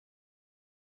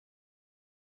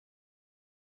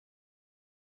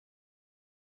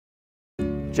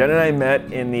Jen and I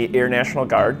met in the Air National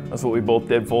Guard. That's what we both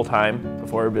did full-time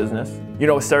before our business. You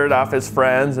know, we started off as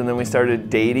friends and then we started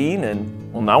dating,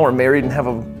 and well, now we're married and have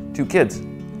 2 kids.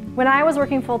 When I was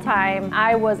working full-time,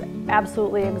 I was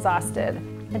absolutely exhausted.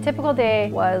 A typical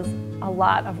day was a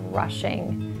lot of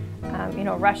rushing.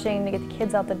 Rushing to get the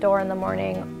kids out the door in the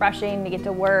morning, rushing to get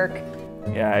to work.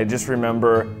 Yeah, I just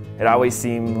remember it always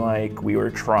seemed like we were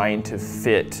trying to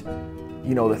fit,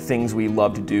 the things we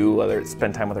love to do, whether it's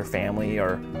spend time with our family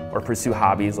or pursue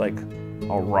hobbies like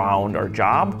around our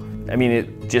job. I mean,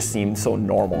 it just seemed so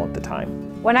normal at the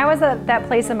time. When I was at that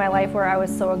place in my life where I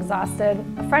was so exhausted,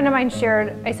 a friend of mine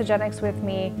shared Isagenix with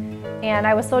me, and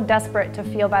I was so desperate to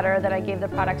feel better that I gave the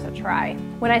products a try.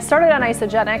 When I started on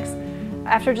Isagenix,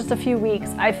 after just a few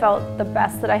weeks, I felt the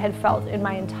best that I had felt in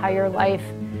my entire life,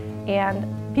 and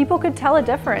people could tell a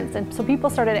difference, and so people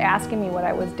started asking me what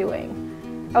I was doing.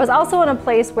 I was also in a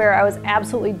place where I was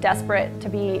absolutely desperate to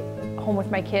be home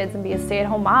with my kids and be a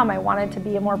stay-at-home mom. I wanted to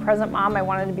be a more present mom. I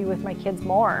wanted to be with my kids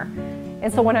more.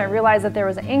 And so when I realized that there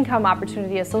was an income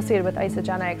opportunity associated with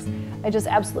Isagenix, I just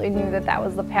absolutely knew that that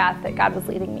was the path that God was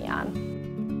leading me on.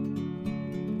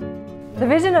 The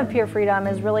vision of Pure Freedom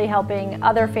is really helping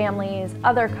other families,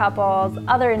 other couples,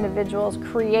 other individuals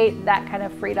create that kind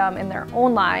of freedom in their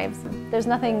own lives. There's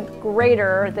nothing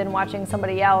greater than watching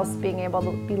somebody else being able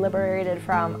to be liberated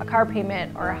from a car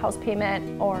payment or a house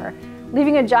payment, or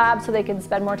leaving a job so they can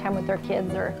spend more time with their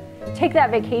kids, or take that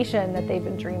vacation that they've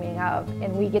been dreaming of,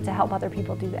 and we get to help other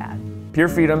people do that. Pure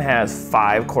Freedom has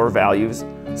 5 core values.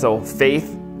 So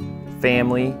faith,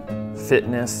 family,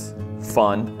 fitness,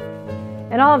 fun.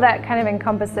 And all of that kind of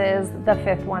encompasses the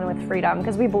 5th one with freedom,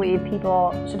 because we believe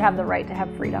people should have the right to have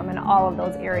freedom in all of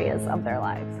those areas of their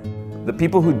lives. The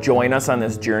people who join us on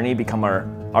this journey become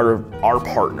our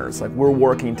partners. Like, we're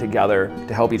working together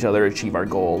to help each other achieve our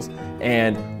goals.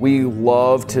 And we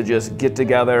love to just get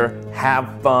together,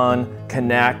 have fun,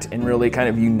 connect, and really kind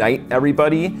of unite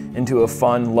everybody into a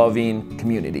fun, loving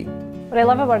community. What I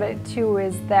love about it too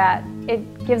is that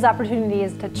it gives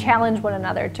opportunities to challenge one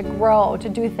another, to grow, to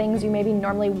do things you maybe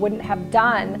normally wouldn't have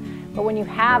done. But when you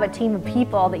have a team of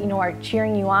people that you know are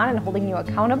cheering you on and holding you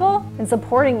accountable and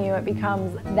supporting you, it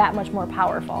becomes that much more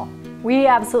powerful. We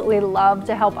absolutely love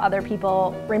to help other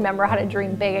people remember how to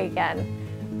dream big again.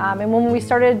 And when we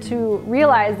started to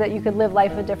realize that you could live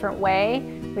life a different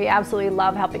way, we absolutely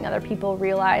love helping other people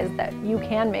realize that you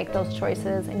can make those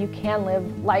choices and you can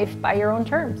live life by your own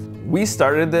terms. We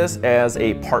started this as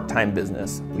a part-time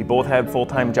business. We both had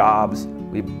full-time jobs.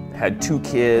 We had 2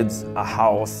 kids, a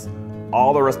house,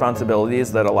 all the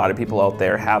responsibilities that a lot of people out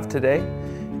there have today.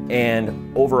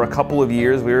 And over a couple of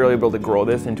years, we were able to grow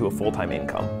this into a full-time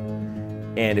income.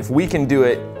 And if we can do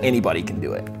it, anybody can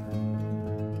do it.